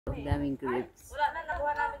Ang daming grapes. Wala na,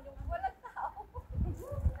 nakuha namin yung walang tao.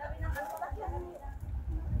 Sabi ng albulas na kanina.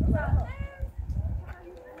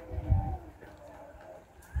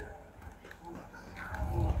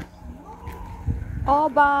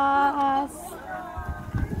 Obas!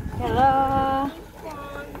 Hello!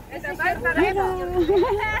 Hello!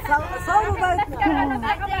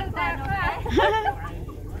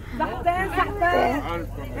 صحتين صحتين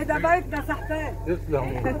اذا بيتنا صحتين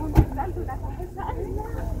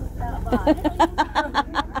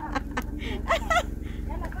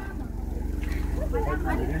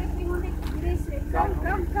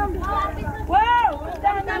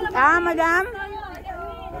Ah, madam?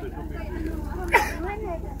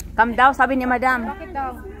 Come daw, sabi ni madam.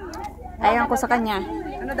 Ayan ko sa kanya.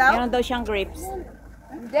 Ano daw? Mayroon daw siyang grapes.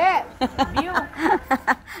 Hindi. View.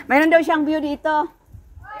 Mayroon daw siyang view dito.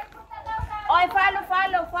 Oy, follow.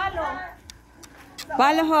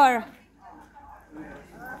 Follow her.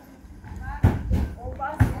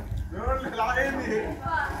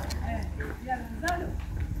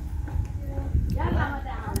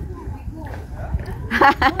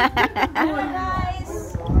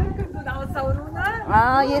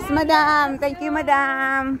 Oh, yes, madam. Thank you,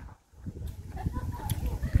 madam.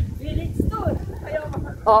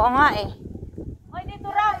 Oo nga eh. Oy, dito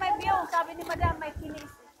raw, may view. Sabi ni madam, may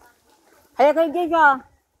kinis. Kaya kayo, Giga.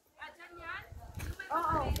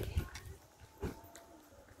 Oo.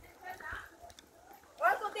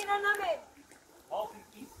 Oy, tingnan namin.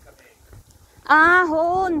 Ah,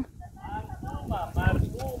 hon.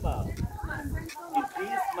 Martuma. It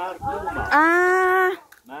is Martuma. Ah.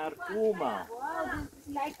 Martuma. Wow, this is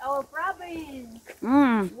like our province.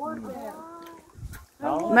 Water.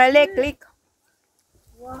 Mali, click.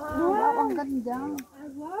 Wow, ang ganda.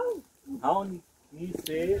 Wow. How you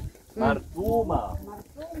say Martuma?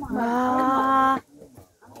 Wow.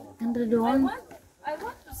 Ganda doon. I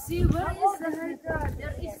want to see where is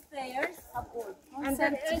there is stairs. And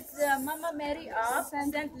then is Mama Mary up.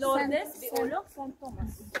 St. Lourdes, Biolo. St.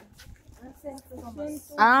 Thomas.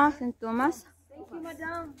 Ah, St. Thomas. Thank you,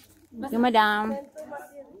 madam. Thank you, madam.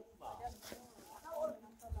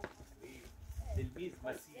 تلميذ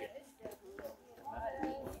مسيح.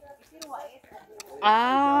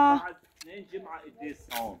 Ah. بعد 2 جمعة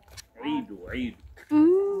قديس هون. عيدوا.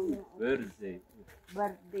 برزة.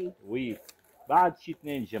 Birthday. وي. بعد شي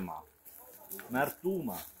 2 جمعة.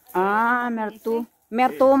 مرتومة. Ah, Mertuma?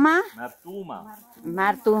 مرتومة.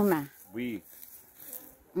 Martuma. وي.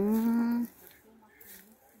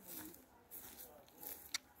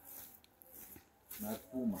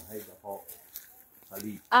 مرتومة هيدا فوق.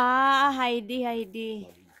 صليب. Ah, Heidi.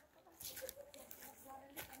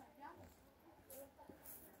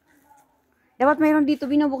 Dapat mayroon dito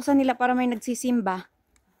binubuksan nila para may nagsisimba.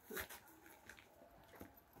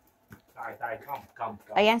 تعي come.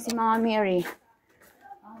 Ayan si Mama Mary.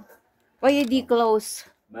 Why di close?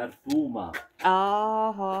 مرتومة.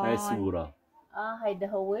 Oh, هاي صورة. Ah, hide the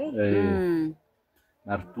Hawaii. ايه.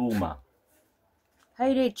 مرتومة.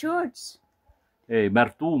 Heidi Church. ايه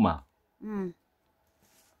مرتومة.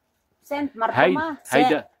 Saint Martuma.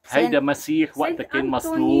 هيدا مسيح وقت كان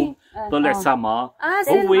مصلوب طلع سما.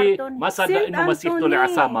 Saint هو Anthony. ما صدق Saint انه مسيح طلع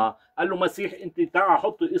Anthony. سما، قال له مسيح انت تعا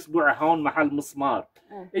حط اصبع هون محل مسمار.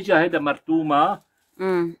 اجا هيدا مرتومة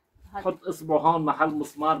حط اصبعه هون محل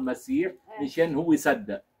مسمار مسيح مشان هو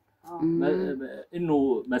يصدق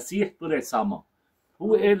انه مسيح طلع سما.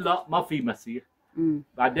 هو قال لا ما في مسيح.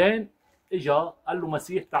 بعدين اجا قال له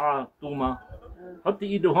مسيح تعا توما حط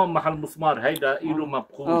ايده هون محل مسمار، هيدا ايده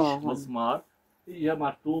مبخوش مسمار. يا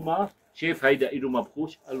مرتومة شاف هيدا ايده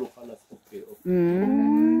مبخوش قال له خلص اوكي.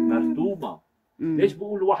 مرتومة. ليش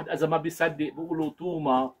بيقولوا واحد اذا ما بيصدق بيقولوا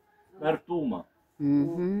توما مرتومة.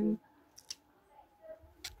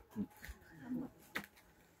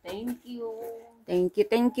 Thank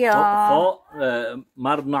you. فوق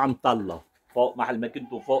مرنا عم طلع فوق محل ما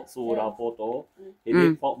كنتوا فوق صورة فوتو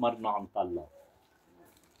هيك فوق مرنا عم طلع.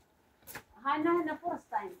 Hana first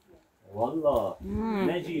time. والله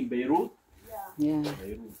ناجي بيروت. Yeah.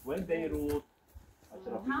 بيروت وين بيروت؟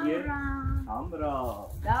 أشرفية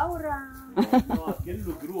حمراء Daura. والله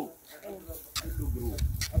كله جروب.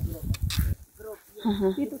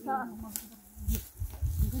 Dito sa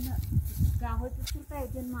kahoy picture tayo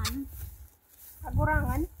dyan man.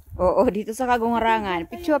 Kagurangan. Oo, dito sa Kagungarangan.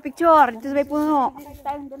 Picture. Dito sa may puno.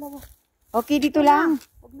 Tayong dalawa. Okay, dito lang.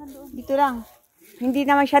 Huwag na doon. Dito lang. Hindi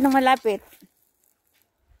na masyadong malapit.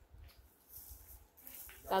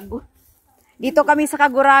 Dito kami sa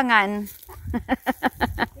Kagurangan.